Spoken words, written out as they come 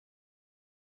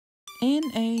In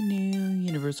a new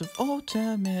universe of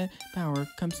ultimate power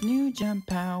comes new gem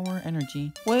power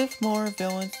energy, with more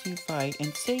villains to fight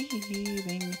and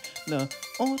saving the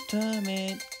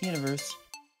ultimate universe.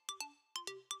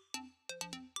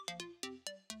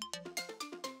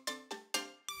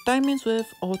 Diamonds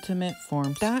with ultimate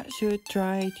forms that should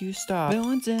try to stop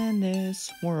villains in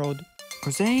this world,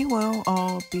 or they will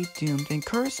all be doomed and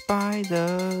cursed by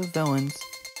the villains.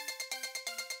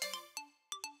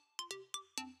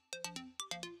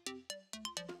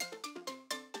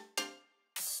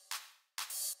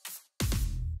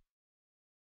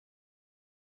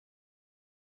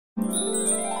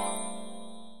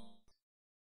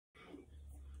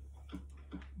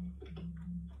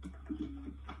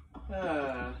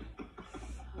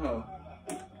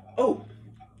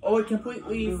 I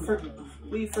completely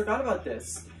forgot about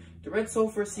this. The red soul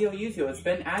for CLUTale has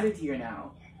been added here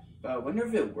now. But I wonder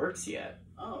if it works yet.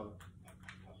 Oh.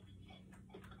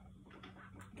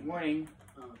 Good morning.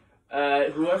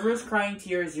 Whoever is crying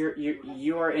tears,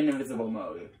 you are in invisible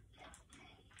mode.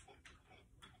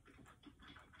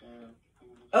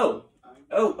 Oh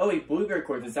wait, blueberry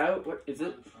quartz, is that what is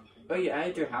it? Oh, you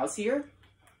added your house here?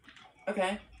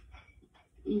 Okay.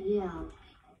 Yeah.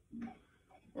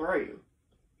 Where are you?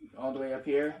 All the way up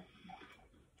here?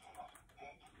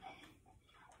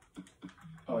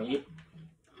 Oh, wait.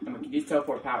 I'm gonna use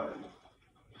teleport power.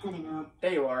 Heading up.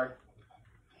 There you are.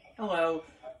 Hello.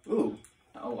 Ooh,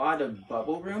 a lot of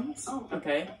bubble rooms? Oh.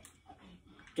 Okay.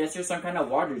 Guess you're some kind of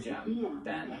water gem,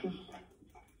 then.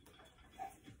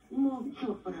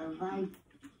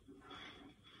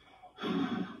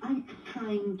 I'm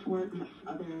trying to work with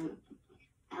other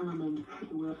elements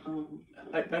with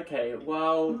Okay,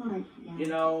 well, you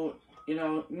know,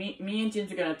 me and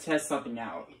James are gonna test something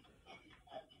out.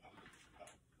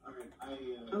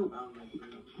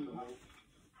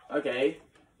 Okay,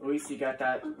 at least you got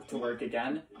that to work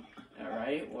again.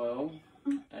 Alright, well,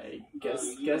 I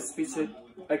guess we should.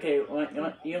 Okay,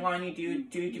 Elani,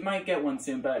 you might get one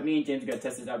soon, but me and James are gonna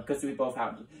test it out because we both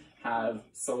have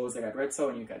souls. I got red soul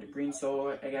and you got a green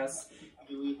soul, I guess.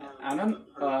 I don't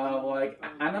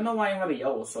know why I have a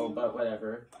yellow soul, but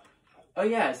whatever. Oh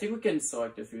yeah, I think we can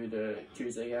select a few to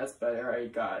choose, I guess, but I already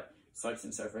got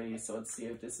selection stuff ready, so let's see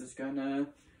if this is gonna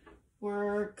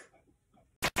work.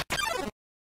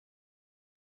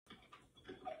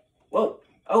 Whoa!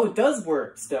 Oh, it does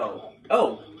work still.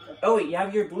 Oh, wait, you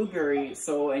have your blueberry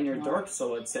soul and your dark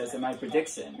soul, it says in my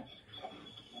prediction.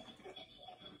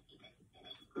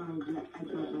 I don't know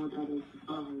what that is.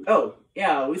 Oh,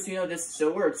 yeah, at least you know this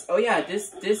still works. Oh yeah,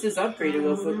 this is upgraded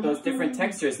with those different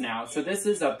textures now, so this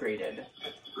is upgraded.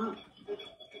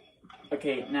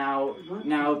 Okay, now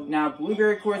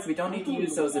blueberry quartz, we don't need to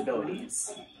use those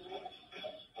abilities.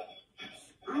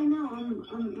 I know, I'm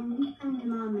turning on this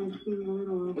thing a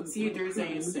little. Let's see if there's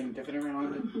anything different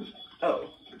around it.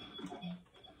 Oh.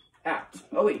 Act.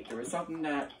 Oh wait, there was something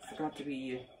that forgot to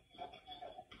be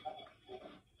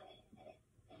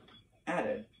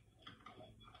added.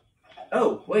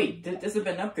 Oh, wait, this has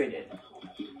been upgraded.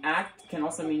 Act can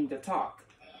also mean to talk.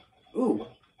 Ooh,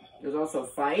 there's also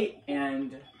fight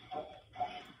and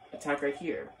attack right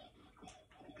here.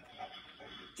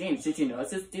 James, did you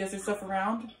notice the other stuff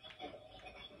around?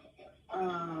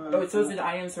 Oh, it shows the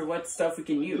items for what stuff we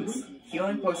can use.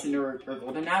 Healing potion or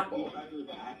golden apple.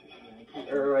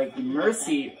 Or like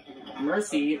mercy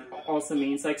also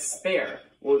means like spare.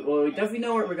 Well, we definitely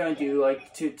know what we're gonna do,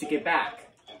 like to get back.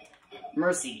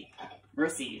 Mercy,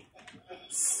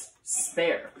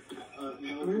 spare.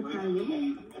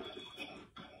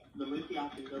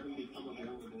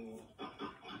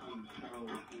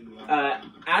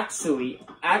 Actually,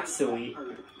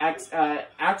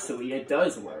 it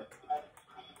does work.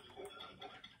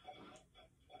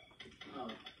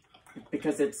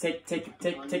 Because it's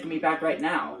taking me back right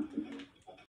now.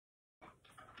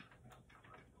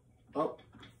 Oh,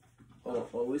 well,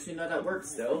 at least we know that works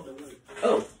still.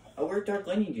 Oh, a word dark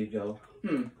lightning did go.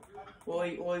 Well,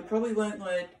 he probably went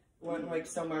like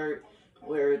somewhere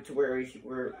where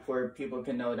people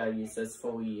can know that he's just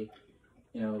fully,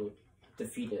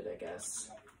 defeated, I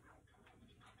guess.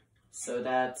 So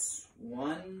that's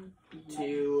 1,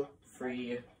 2,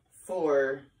 3,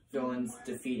 4 villains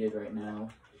defeated right now.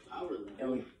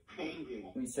 And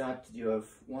we still have to do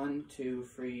 1, 2,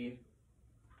 3.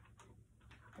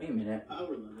 Wait a minute.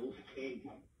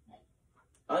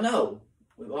 Oh no!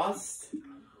 We lost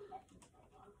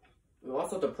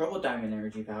all the purple diamond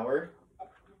energy power.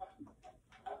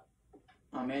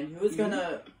 Oh man, who's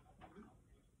gonna...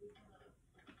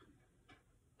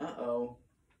 Uh-oh.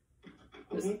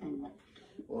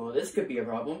 Well, this could be a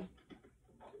problem.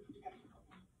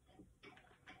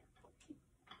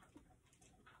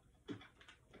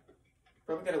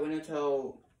 probably gotta wait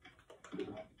until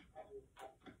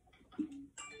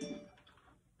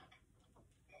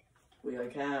we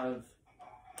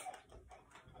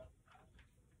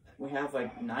have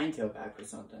like Ninetale back or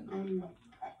something.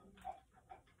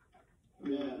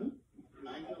 Yeah,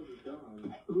 Ninetales is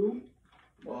gone. Who?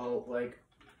 Well, like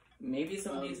maybe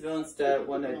some of these villains that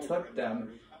when I took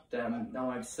them now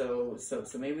like so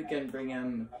maybe we can bring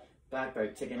him back by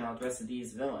taking out the rest of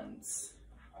these villains.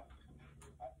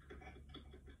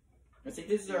 I think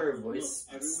this is our voice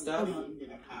stuff.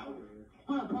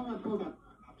 Hold up.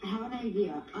 I have an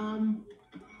idea. I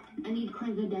need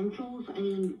credentials. I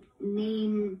need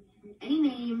name,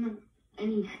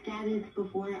 any status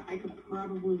before it. I could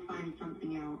probably find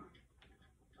something out.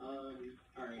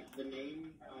 Alright, the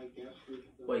name, I guess, is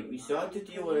the... Wait, we still have to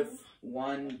deal with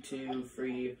 1, 2,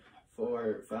 3,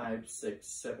 4, 5, 6,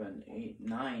 7, 8,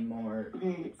 9 more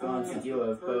villains to deal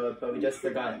with, but we just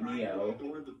forgot Neo.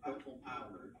 Restore the purple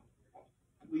power.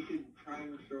 We should try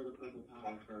and restore the purple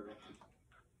power first.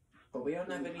 But we don't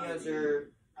have any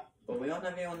other. But we don't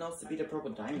have anyone else to be the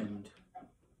purple diamond.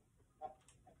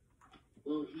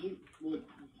 Well,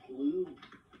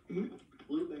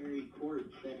 Blueberry Court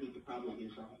said he could probably do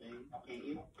something, can't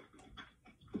you?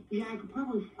 Yeah, I could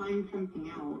probably find something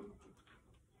out.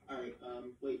 Alright,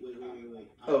 wait.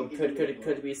 Oh, could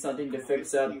it be something to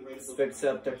fix up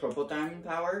the purple diamond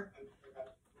power?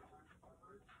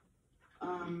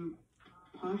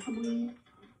 Possibly.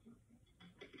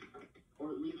 Or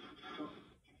at least some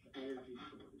energy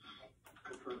source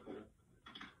for purple.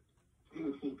 Let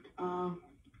me think. I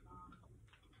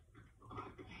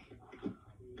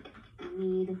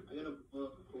got a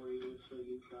book for you, so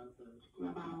you've got those.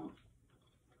 About,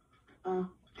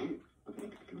 okay, let's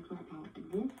grab out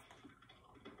this.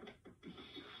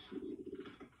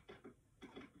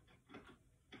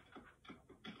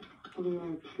 Oh, there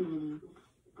are two.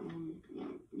 Yeah,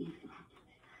 these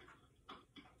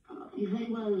you said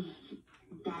he was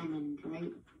Diamond,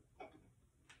 right?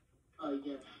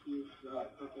 Yes, he's,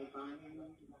 Purple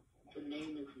Diamond. The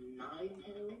name is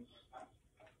Ninetales.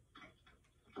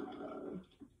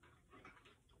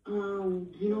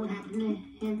 You know what happened to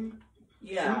him?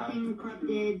 Yeah. Anything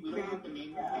corrupted, trapped,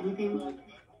 anything?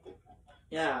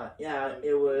 Yeah,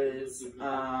 it was,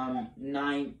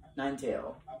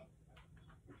 Ninetale.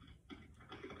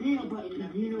 Yeah, but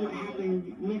do you know what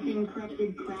happened? Missing,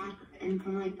 corrupted, cracked,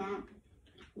 anything like that?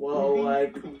 Well,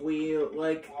 like, Neo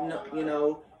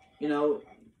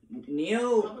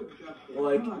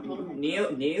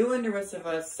and the rest of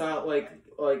us thought,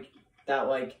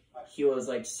 that he was,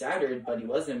 shattered, but he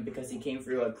wasn't because he came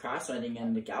through a crash landing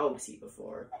in the galaxy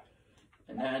before.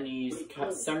 And then he's,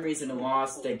 for some reason,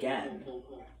 lost again.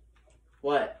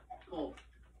 What?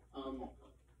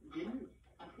 Didn't,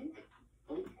 I think,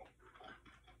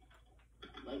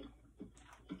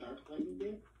 Dark Lightning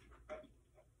did?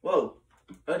 Whoa.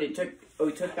 Oh, he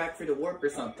took back for the warp or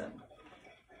something.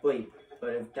 Wait,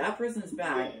 but if that person's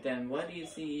back, then what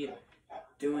is he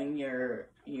doing here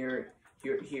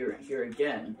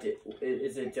again?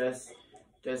 Is it just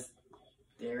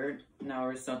there now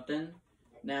or something?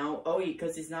 Now,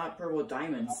 because he's not purple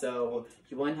diamond, so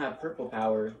he wouldn't have purple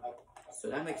power. So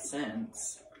that makes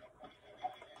sense.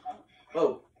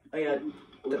 Oh yeah.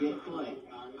 Well, guess what?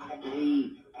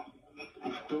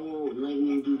 I stole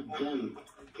Lightning Dude's gem.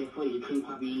 Guess what? You can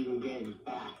probably even get it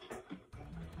back.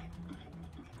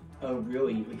 Oh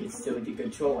really? We can still do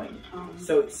controlling.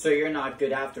 So you're not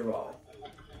good after all.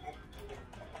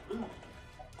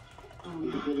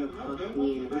 You should have trusted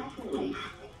me in the first place.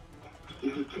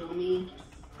 If you kill me,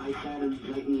 I shattered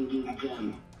Lightning Dude's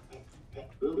gem.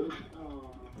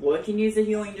 Well, we can use the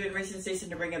healing generation station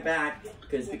to bring it back,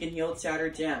 because we can heal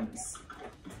shattered gems.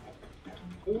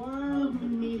 Or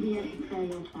maybe I should try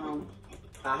this out.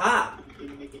 Aha!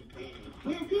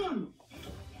 Where's him?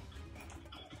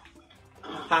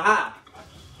 Haha!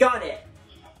 Got it!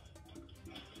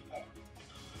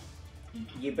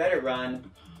 You better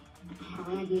run. Have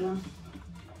an idea.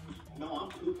 No, I'm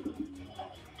pooping.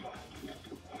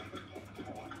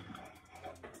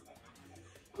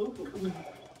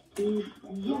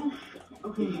 Yes.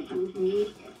 Okay, you proof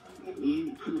me.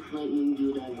 You proof Lightning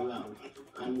Dude as well.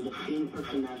 I'm the same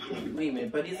person as him. Wait a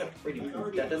minute, but he's a pretty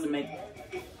proof. That doesn't make...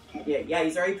 Yeah,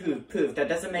 he's already poof. That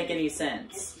doesn't make any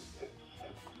sense.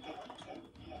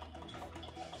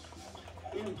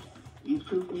 You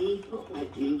proof me,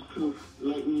 you proof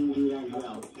Lightning Dude as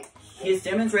well. His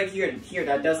demon's right here.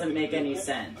 That doesn't make any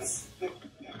sense.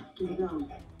 No.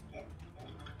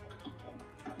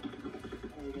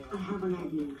 I have an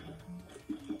idea.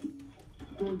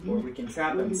 Or we can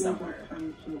trap him somewhere.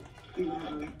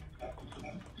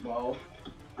 Well...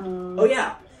 Oh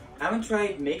yeah! haven't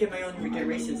tried making my own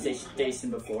regeneration station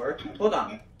before. Hold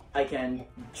on. I can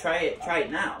try it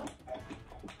now.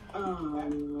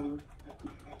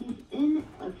 He's in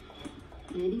a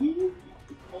city?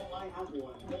 Oh, I have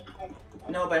one.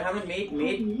 No, but I haven't made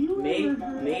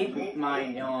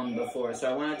mine before,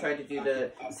 so I want to try to do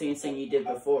the same thing you did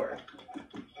before.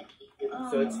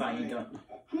 So it's fine, you don't.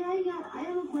 Hey, I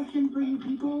have a question for you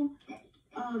people.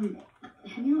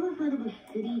 Have you ever heard of a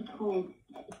city called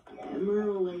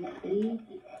Emerald City?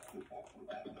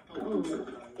 Oh,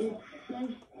 it says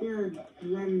there are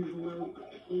gems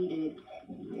located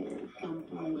there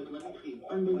someplace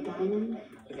under diamonds.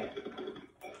 Okay.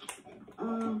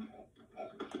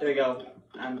 There you go.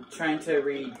 I'm trying to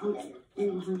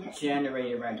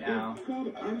regenerate it right now. It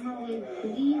said Emerald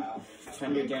City.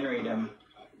 Trying to generate them.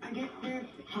 I guess there's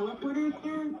teleporters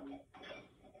there.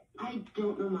 I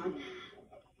don't know much.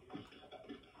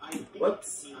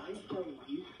 Whoops.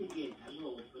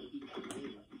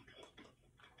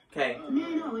 Okay.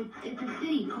 No, it's a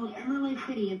city called Emerald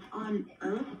City. It's on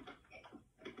Earth.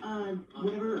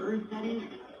 Whatever Earth that is.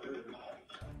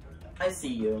 I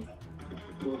see you.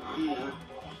 We'll see ya.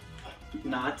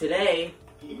 Not today.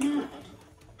 No.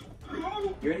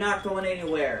 You're not going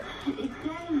anywhere. It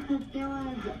says that there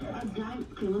was a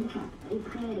giant film track. It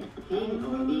said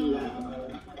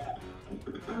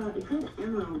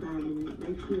Emerald Diamond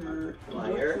right here.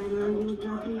 Liar.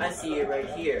 I see it right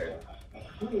here.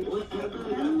 Wait, what's that?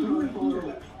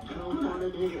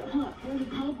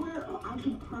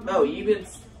 Oh, you've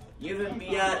been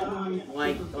beat at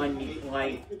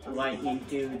lightning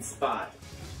dude's spot.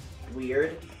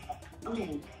 Weird.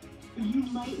 Okay. You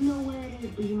might know where it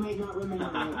is, but you might not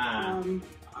remember.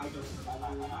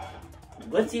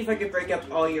 Let's see if I can break up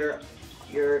all your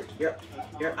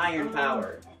iron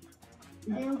power.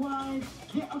 There was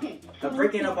okay. I'm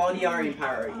breaking up all the iron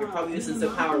power. You're probably using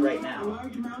some power right A now.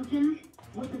 large mountain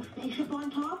with a spaceship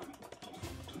on top.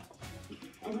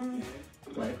 And then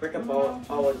When I break up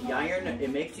all of the iron, it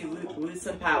makes you lose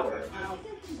some power.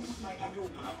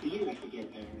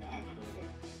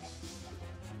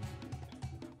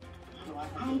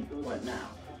 What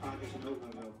now?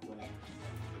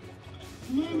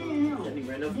 No. Getting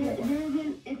rid of There's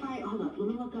an, if I, hold up, let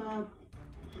me look up.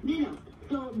 No.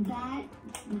 So that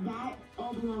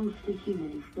all belongs to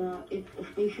humans. It's a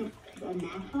spaceship, a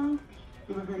NASA.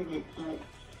 Never heard of it, but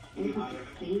it's a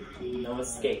space. No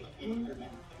escape.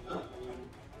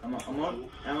 I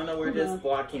don't know where this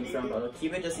block came from, but I'll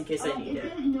keep it just in case I need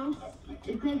it.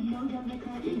 It says no gems are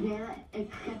currently there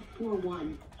except for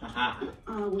one. Aha.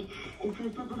 Which it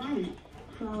says purple diamond.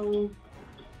 So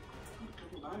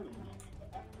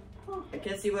I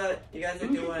can't see what you guys are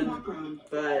doing,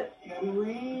 but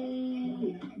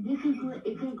Gray.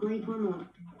 It's a gray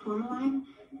tourmaline.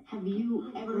 Have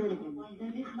you ever heard of him?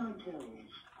 That is not Joe.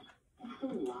 He's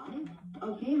still alive?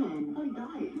 Okay then. Oh, he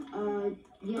died.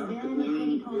 Yeah, they're in a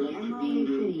city called Emerald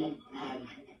City.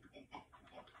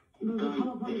 There's a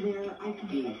teleporter there. I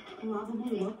could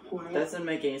probably look for it. doesn't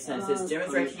make any sense. This gem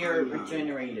is right here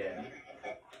regenerated.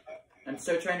 I'm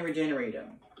still trying to regenerate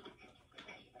him.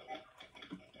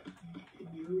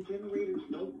 Regenerators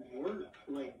don't work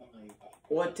like.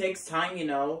 Well, it takes time, you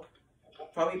know.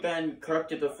 Probably been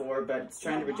corrupted before, but it's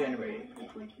trying to regenerate.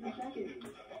 It's like 2 seconds.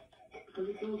 Because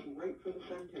it goes right for the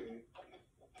center.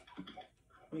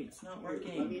 Wait, it's not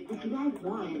working. If you guys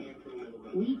want,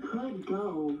 we could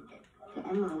go to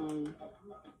Emerald.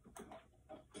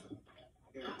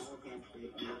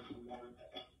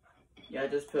 Yeah,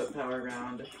 just put power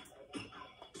around.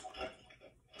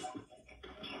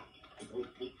 I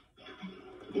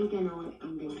think I know what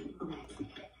I'm doing. Okay.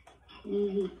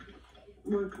 Maybe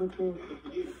work with this.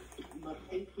 But I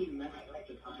think he messed up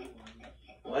the timeline.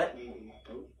 What?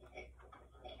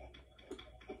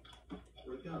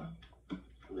 Where'd go?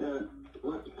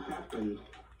 What happened?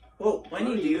 Whoa,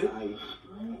 Lightning Dude.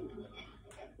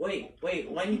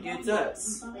 Wait, Lightning Dude's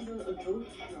us. We found a ghost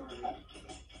shard.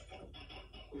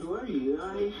 Who are you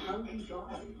guys? How did you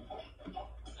die?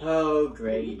 Oh,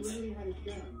 great. We literally had a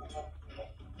gem.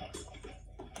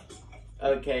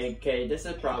 Okay, this is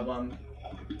a problem.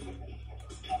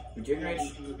 This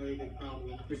is a very big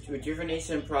problem.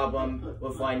 Rejuvenation problem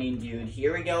with Lightning Dude.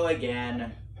 Here we go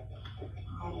again.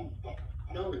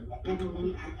 No, he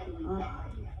actually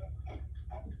died.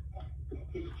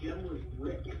 His gem was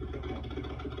ripped. It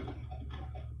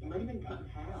might have been cut in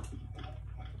half.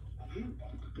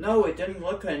 No, it didn't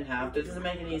look cut in half. That doesn't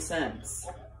make any sense.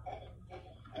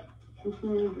 This is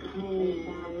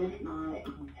it's not.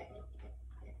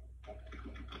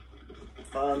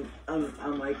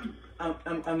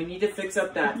 We need to fix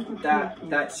up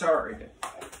that shard.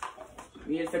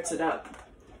 We need to fix it up.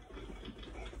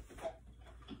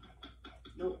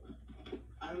 No,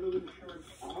 I don't know what the shards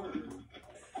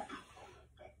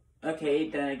are. Okay,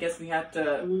 then I guess we have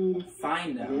to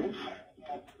find them.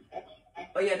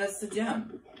 Oh yeah, that's the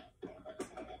gem.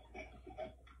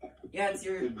 Yeah, it's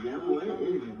your... The gem? What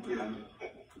is a gem?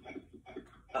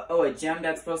 Oh, a gem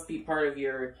that's supposed to be part of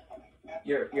your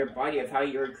body, of how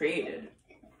you were created.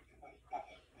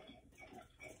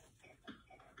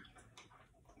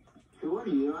 Who are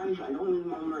you guys? I don't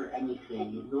remember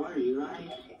anything. Who are you guys?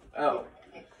 Oh.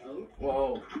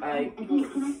 Well, I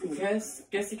guess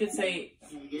you could say,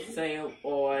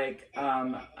 well, like,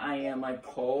 I am like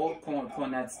Cole,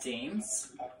 and that's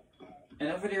James. And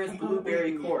over there is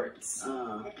Blueberry Quartz.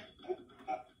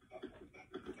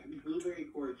 Blueberry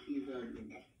Quartz, he's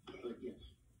but yes.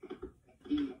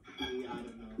 I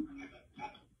don't know.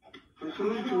 For some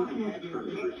reason, my head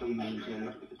hurts for some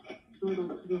reason.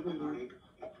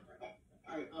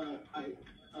 Alright,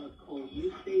 Cole,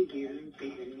 you stay here in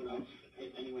case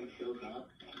if anyone shows up.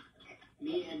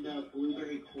 Me and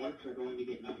Blueberry Quartz are going to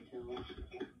get Ninetales.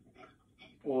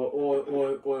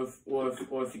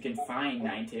 Or if you can find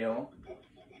Ninetale.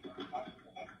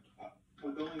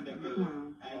 We're going there.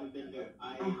 I haven't been there.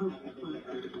 I haven't been there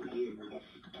for years.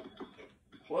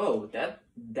 Whoa, that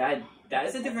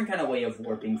is a different kind of way of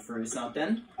warping through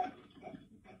something.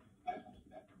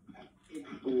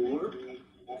 Warp?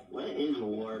 What is a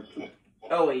warp?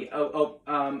 Oh wait,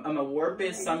 a warp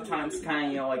is sometimes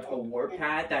kind of, like a warp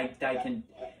pad that can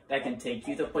take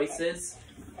you to places.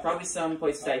 Probably some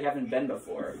places that you haven't been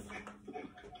before.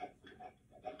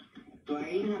 Do I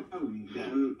have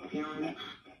gem parents?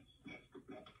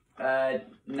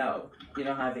 No, you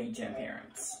don't have any gem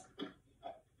parents.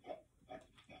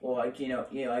 Well, like you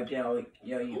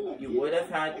would have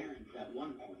had. At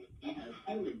one point, he has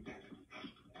human parents.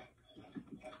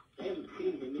 They haven't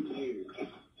seen him in years.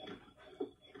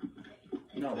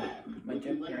 No, my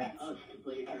gem Would you like parents. us to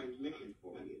play a transmission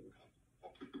for you?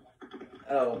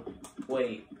 Oh,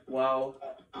 wait. Well,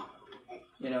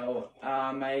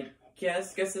 I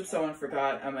guess if someone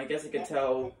forgot, I guess I could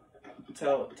tell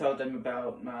them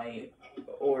about my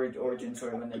origin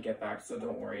story when they get back. So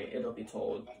don't worry, it'll be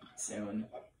told soon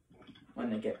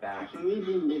when they get back. For some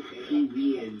reason, this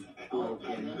TV is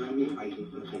broken.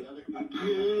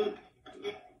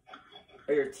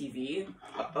 Or your TV?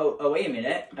 Oh, wait a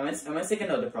minute. I'm gonna take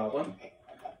another problem.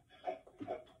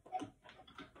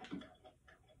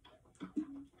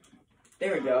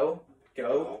 There we go.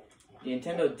 The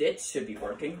Nintendo ditch should be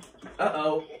working.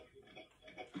 Uh-oh.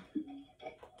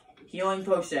 Healing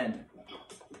potion.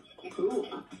 Cool.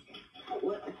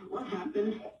 What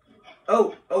happened?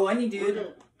 Oh, I need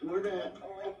dude. What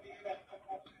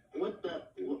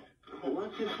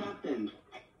just happened?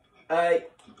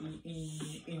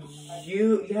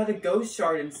 You had a ghost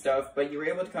shard and stuff, but you were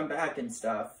able to come back and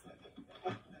stuff.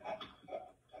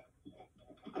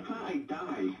 I thought I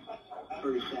died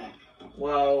for a sec.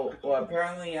 Well,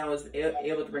 apparently I was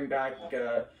able to bring back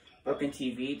a broken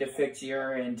TV to fix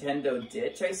your Nintendo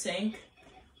ditch, I think,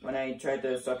 when I tried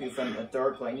to stop you from a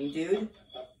dark lightning dude.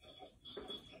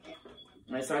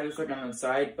 And I thought he was looking on the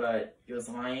side, but he was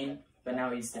lying, but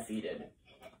now he's defeated.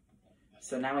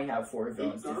 So now we have 4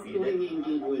 villains defeated.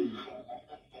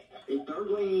 If Dark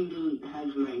Lightning Dude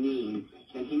has my name,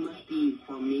 then he must be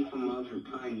from me from other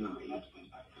timeline.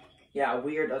 Yeah,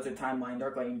 weird other timeline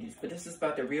Dark Lightning dudes, but this is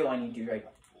about the real lightning dude, right?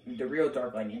 The real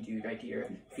Dark Lightning dude right here,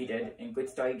 defeated. And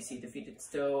Glitch Dog, you see defeated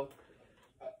still.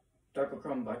 Dark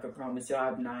Chrome, Black Chrome, we still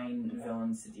have 9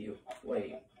 villains to do.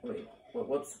 Wait,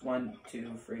 whoops, 1,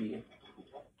 2, 3,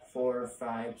 4,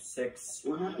 5, 6,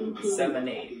 7,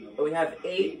 8. But we have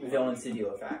 8 villains to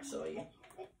deal with, actually.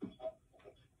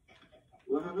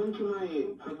 What happened to my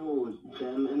purple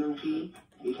gem energy?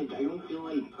 Because I don't feel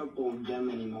like purple gem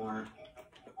anymore.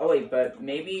 Oh wait, but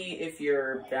maybe if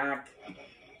you're back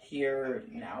here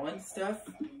now and stuff.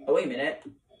 Oh wait a minute.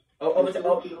 Oh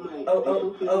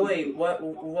wait,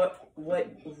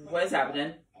 what is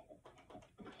happening?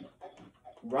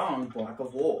 Wrong block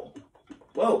of wool.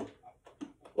 Whoa.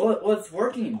 Well, it's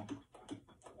working.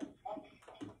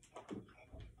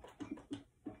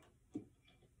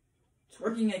 It's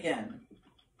working again.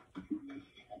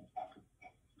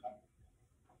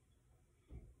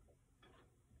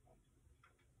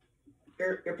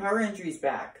 Your power entry's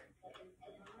back.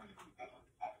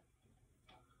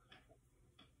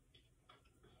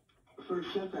 For a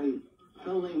sec, I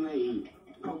felt like my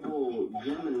purple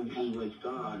gem energy was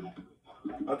gone.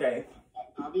 Okay.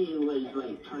 Probably it was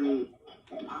like probably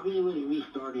it was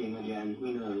restarting again,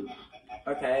 who knows.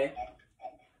 Okay.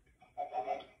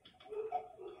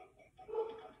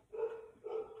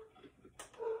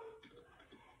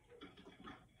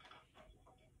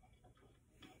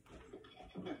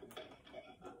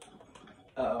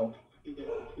 Uh-oh. You guys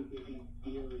are too busy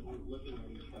dealing and looking at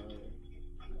each other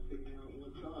and figuring out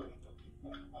what's up.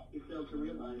 You fail to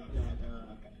realize that,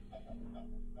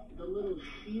 the little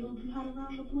shield you had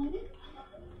around the planet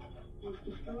was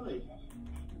destroyed.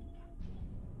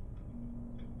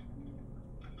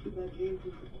 Too bad James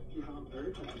is on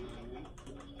Earth at the moment.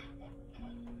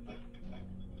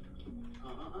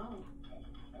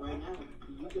 Right now,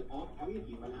 all three of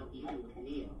you are now eating with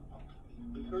Neo.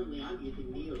 And currently I'm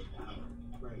using Neo's power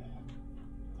right now.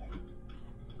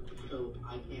 So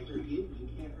I can't hurt you, you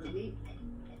can't hurt me.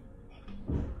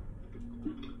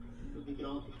 But we can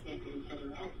all just cancel each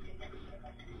other out.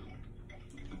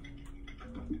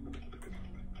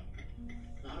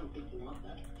 I don't think you want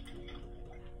that.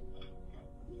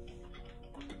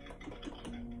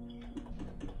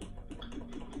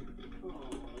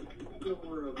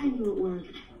 I knew it worked.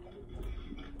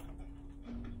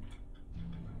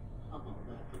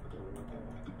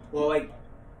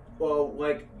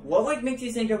 What makes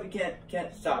you think that we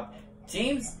can't stop?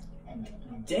 James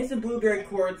and Blueberry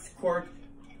Quartz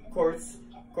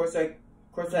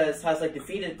has like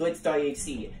defeated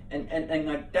Glitch.exe, and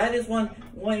like that is one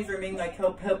for me like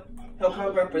help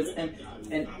represent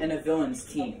and a villain's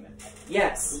team.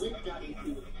 Yes.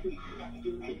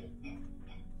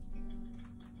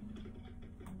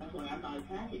 That's why I'm not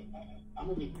attacking. I'm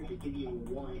only here to give you a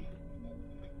warning.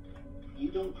 You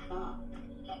don't stop.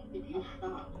 If you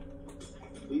stop,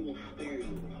 we will spare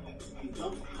you. If you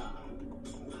don't stop,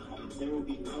 there will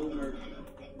be no mercy.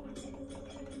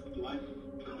 Do I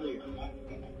clear?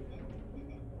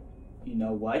 You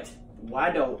know what?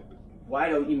 Why don't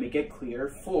you make it clear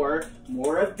for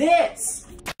more of this?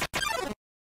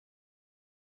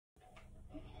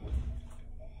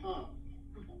 Huh.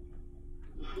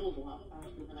 The flow's a lot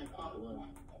faster than I thought it was.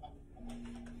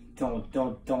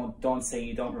 Don't say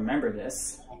you don't remember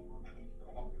this.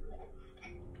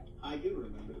 I do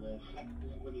remember this.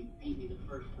 This is when you beat me the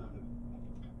first time.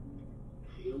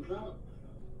 Shields up.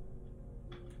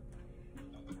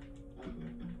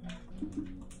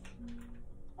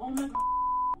 Oh my god.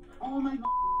 Oh my god.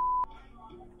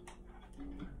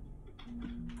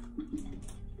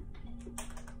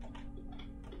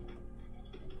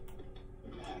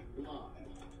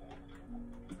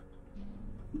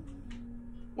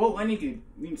 Whoa, Lenny, dude.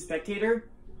 You mean spectator?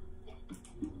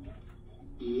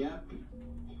 Yeah.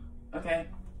 Okay.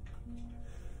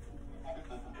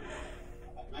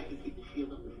 I can keep the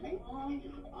shield up as long as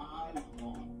I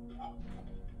want.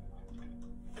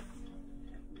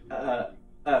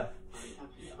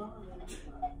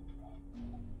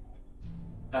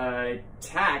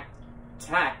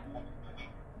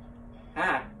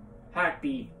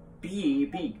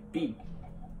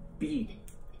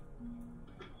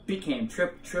 Became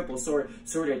triple sword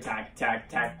attack,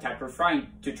 referring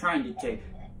to trying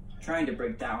to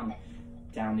break down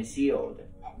the shield.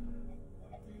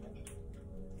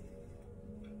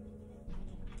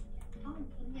 How to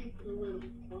make a little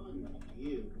fun of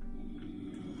you?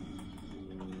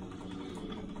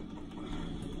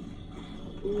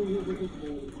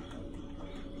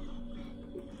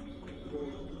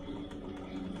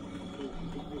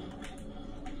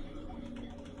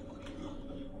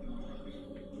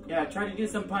 Yeah, try to do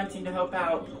some punching to help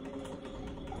out.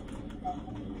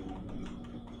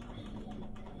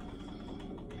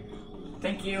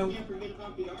 Thank you. You can't forget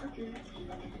about the archers.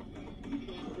 You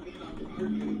can't forget about the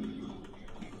archers.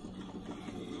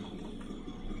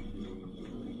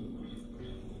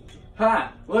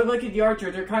 Ha! Look at the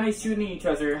archers. They're kind of shooting each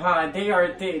other. Ha! They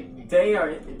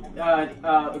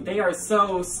are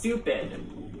so stupid.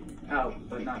 Oh,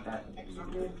 but not that.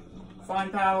 Flying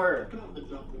power.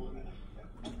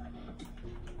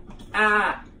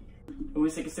 Ah! At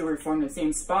least I can still reform in the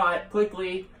same spot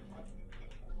quickly.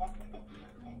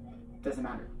 Doesn't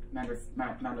matter. Matter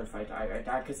if I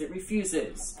die because it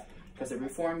refuses. Because it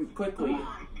reformed quickly.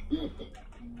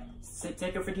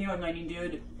 Take it for Tino, Lightning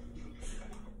Dude.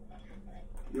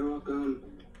 You're welcome.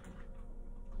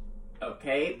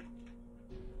 Okay.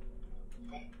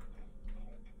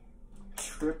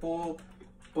 Triple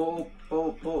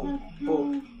Bulbasaur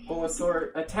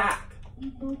attack.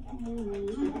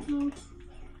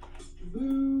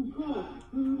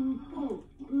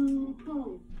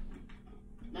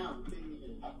 Now, the thing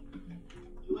is,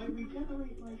 do I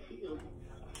regenerate my shield?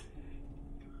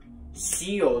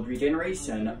 Shield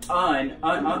regeneration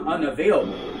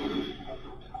unavailable.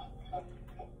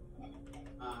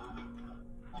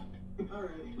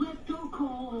 Alright. Let's go,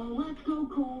 Cole. Let's go,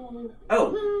 Cole. Oh.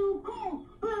 Boo, Cole.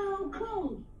 Boo,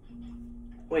 Cole.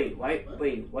 Wait, what?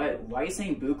 Why are you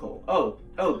saying Buko? Oh,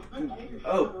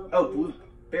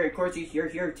 Blueberry Quartz, you're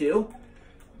here too?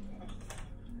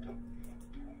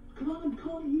 Come on,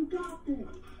 Cole, you got this.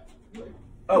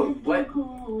 Oh, Let's go,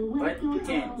 what? Cole. Let's What? go,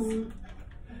 James. Cole.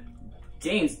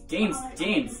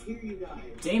 James. Here you guys.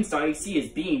 James thought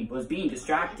he was being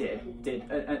distracted. Did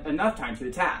enough time to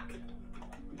attack.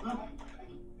 Huh?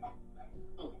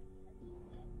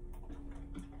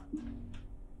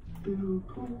 Blue,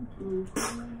 Cole, blue,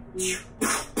 Cole.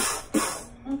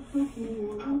 Let's go,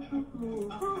 Cole. Let's go,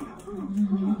 Cole.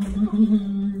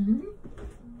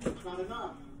 It's not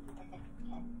enough.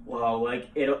 Well, like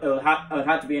it'll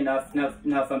have to be enough.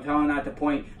 I'm telling at the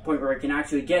point where it can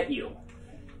actually get you.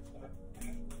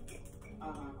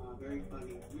 Very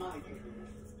funny. My turn.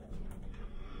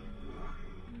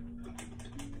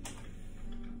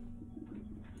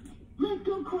 Let's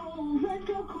go, Cole. Let's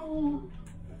go, Cole.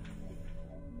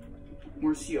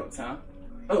 More shields, huh?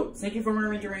 Oh, thank you for more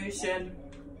regeneration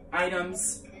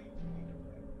items.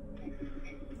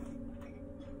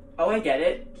 Oh, I get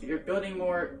it. You're building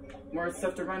more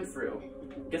stuff to run through.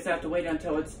 Guess I have to wait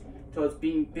until it's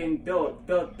being built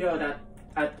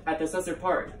at this other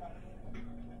part.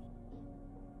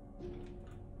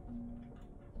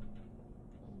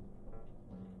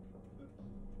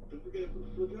 Don't forget to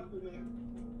put switch up in there.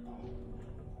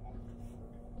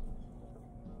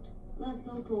 Let's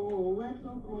go, Cole. Let's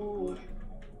go, Cole.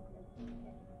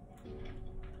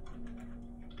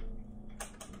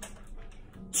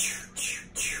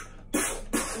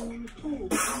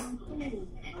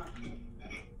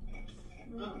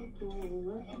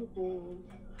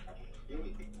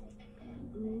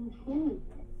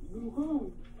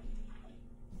 Cole,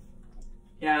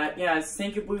 Yeah,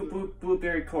 thank you,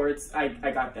 Blueberry Quartz. I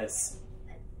got this.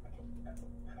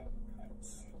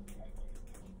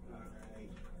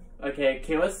 Okay,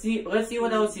 let's see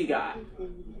what else you got.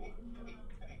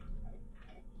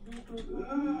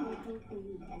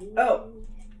 Oh!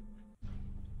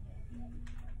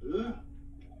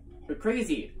 You're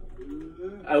crazy.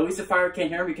 At least the fire can't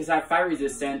hear me because I have fire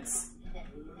resistance.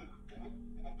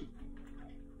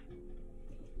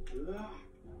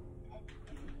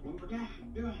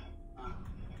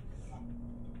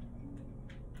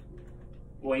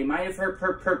 Well, you might have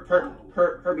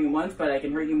hurt me once, but I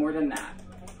can hurt you more than that.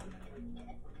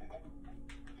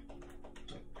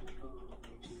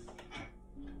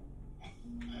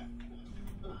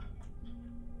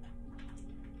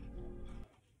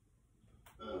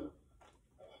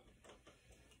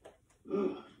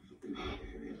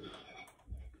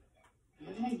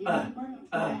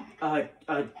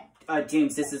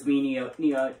 James, this is me,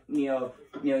 Neo.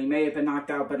 You may have been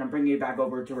knocked out, but I'm bringing you back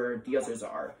over to where the others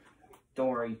are. Don't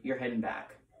worry, you're heading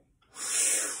back.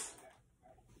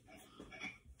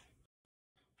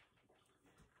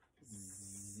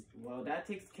 Well, that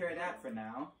takes care of that for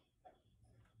now.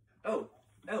 Oh,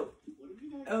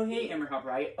 hey, Emerhop,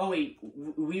 right? Oh wait,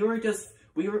 we were just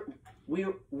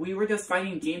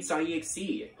fighting James.exe.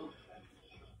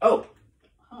 Oh.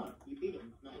 Huh, you beat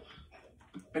him. Nice.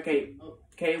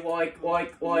 Okay,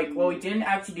 well, we didn't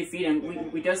actually defeat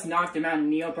him. We just knocked him out, and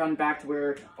Neo brought him back to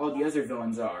where all the other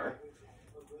villains are.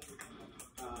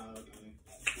 Okay.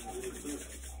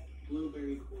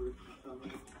 Blueberry Quartz.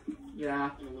 Yeah,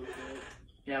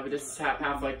 we just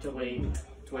have like to wait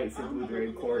for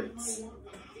Blueberry Quartz.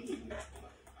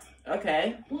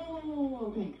 Okay. Whoa,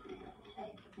 okay.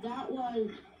 That was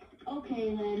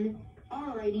okay then.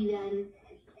 Alrighty then.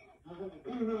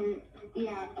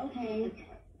 Yeah, okay.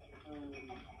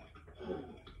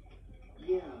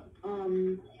 Yeah. I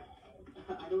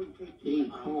don't think. Hey,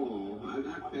 Cole, I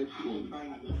got a question.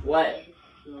 What?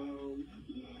 So,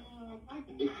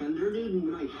 is Thunder Dude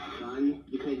my son?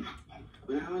 Because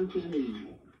when I went to his,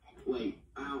 I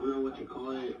don't know what to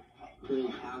call it, to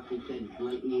his house, it said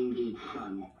Lightning Dude's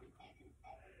son.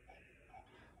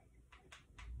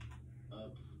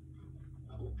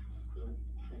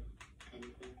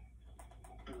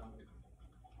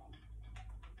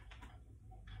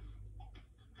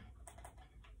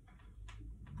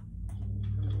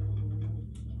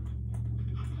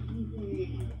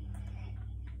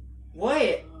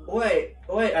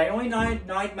 Wait, I only nodded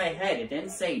my head. It didn't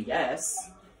say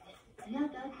yes. Yeah,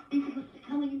 that's because it's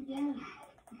telling you yes.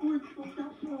 Before it's supposed to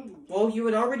stop. Well, you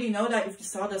would already know that if you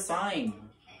saw the sign.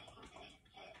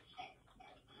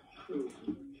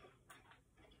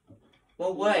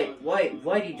 Well,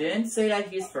 what? He didn't say that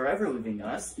he's forever leaving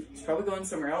us. He's probably going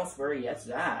somewhere else where he gets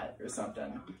that or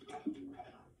something.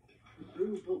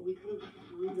 True, but we could have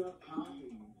screwed up time.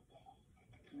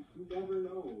 You never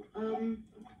know.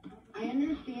 I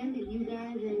understand that you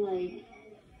guys are like,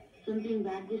 something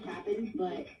bad just happened,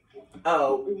 but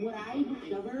Oh. what I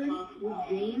discovered with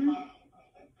James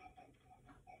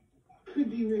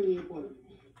could be really important.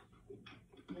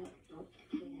 Don't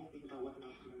say anything about what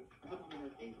else.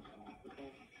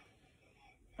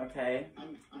 Okay.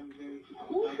 I'm very...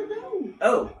 Close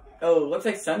enough. Oh, looks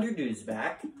like Thunder Dude's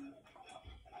back.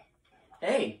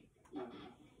 Hey.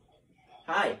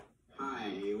 Hi. Hi,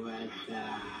 what's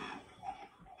up?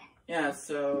 Yeah,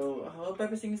 so, I hope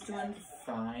everything's doing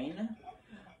fine.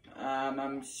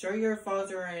 I'm sure your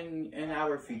father in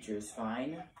our future is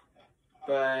fine.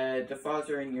 But the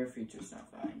father in your future is not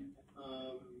fine.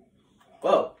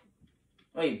 Whoa.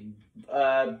 Wait,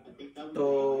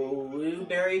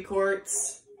 Blueberry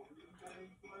Quartz?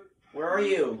 Where are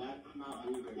you?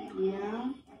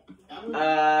 Yeah.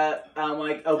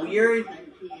 Like a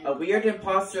weird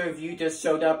imposter of you just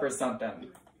showed up or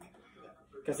something.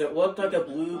 Because it looked like a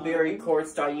Blueberry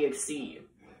Quartz.exe.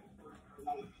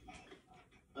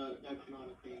 That's not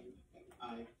a thing.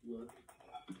 I looked.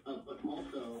 But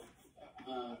also,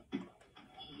 on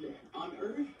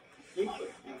Earth, they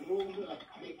put emerald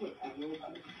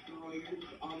destroyers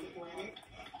on the planet.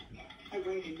 I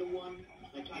ran into one.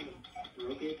 I kind of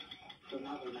broke it, so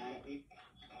now they're mad at me.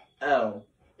 Oh.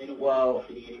 They don't Well, want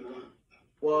the city anymore.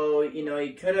 Well,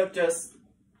 you could have just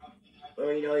let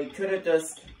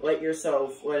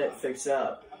it fix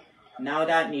up. Now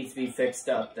that needs to be fixed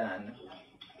up then.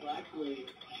 Well, actually...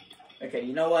 Okay,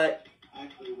 you know what?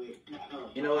 Actually, wait.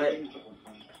 No. You know what?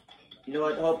 You know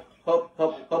what? Hope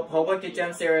like the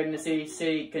gems there in the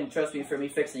city can trust me for me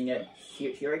fixing it.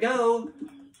 Here I go.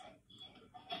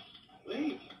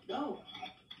 Wait, no.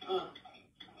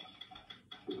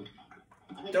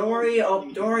 Don't worry,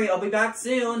 I'll be back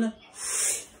soon.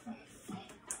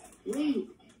 Wait,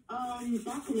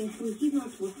 that's an issue. He's not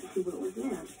supposed to see what was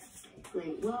there.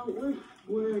 Great, well,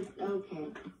 we're okay.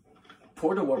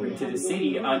 Portal warp into the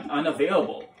city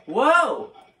unavailable.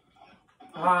 Whoa!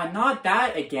 Not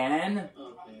that again.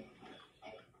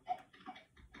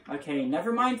 Okay,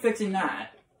 never mind fixing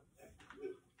that.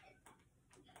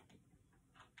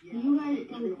 You guys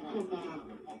don't set that up.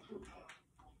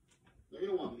 They're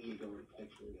gonna want me to go and fix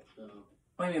it, so...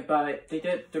 Wait a minute, but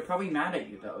they're probably mad at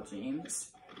you though,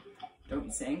 James. Don't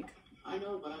you think? I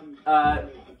know, but I'm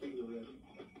thinking of it.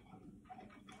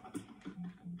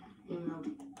 You know,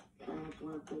 that's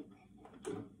worth it.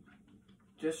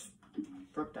 Just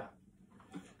broke that.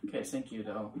 Okay, thank you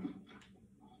though.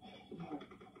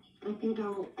 I think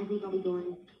I'll be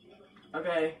going.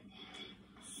 Okay.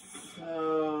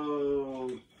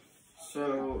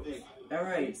 So,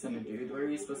 alright, Thunder Dude, what are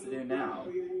we supposed to do now?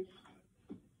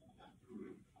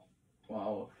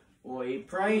 Well, we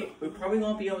probably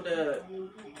won't be able to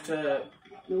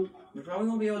we probably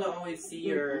won't be able to always see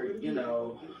your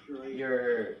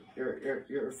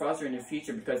father in the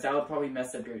future because that will probably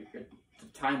mess up your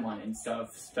timeline and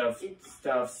stuff,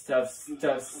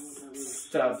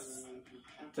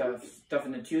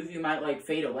 and the two of you might like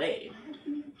fade away.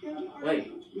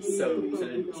 Wait, so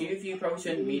the two of you probably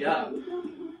shouldn't meet up.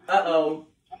 Uh-oh.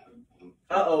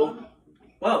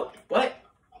 Whoa, what?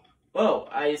 Whoa,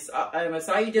 I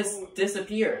saw you just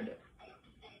disappeared.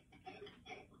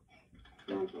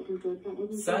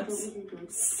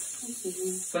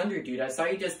 Thunder Dude, I saw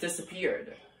you just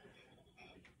disappeared.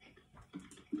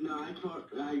 No, I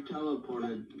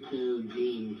teleported to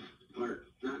Jeans, or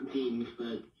not Jeans,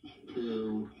 but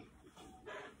to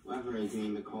whatever his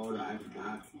name is called, I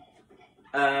forgot.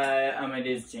 It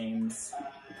is James.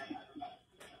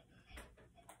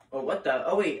 Oh, what the?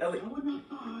 Oh wait,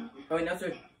 that's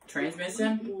a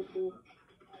transmission?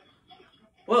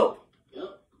 Whoa!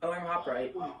 Yep. Oh, I'm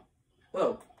Hoprite.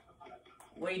 Whoa.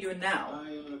 What are you doing now?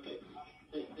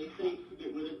 They say to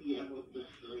get rid of the emerald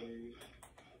destroyers,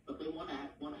 but they want a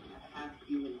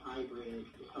half-human hybrid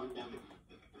to come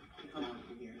out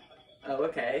from here. Oh,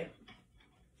 okay.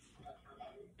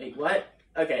 Wait, what?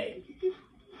 Okay.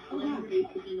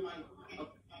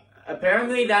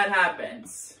 Apparently that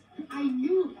happens. I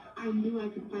knew I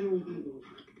could finally do this.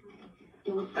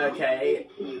 Okay.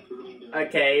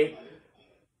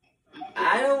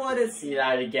 I don't want to see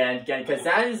that again, because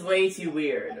that is way too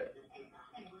weird.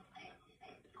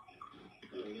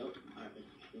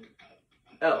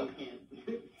 Oh.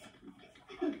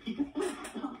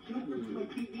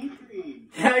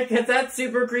 Because that's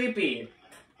super creepy.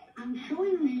 I'm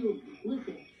showing you,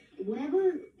 listen,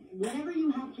 whatever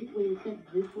you have to explain said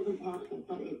this wasn't possible,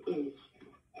 but it is.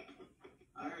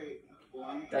 Alright,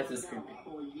 well, that's just creepy.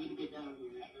 You need to get down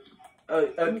here. Oh,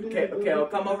 okay, I'll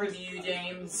come over to you,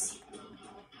 James.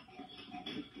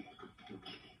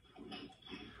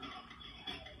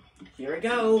 Here we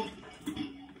go.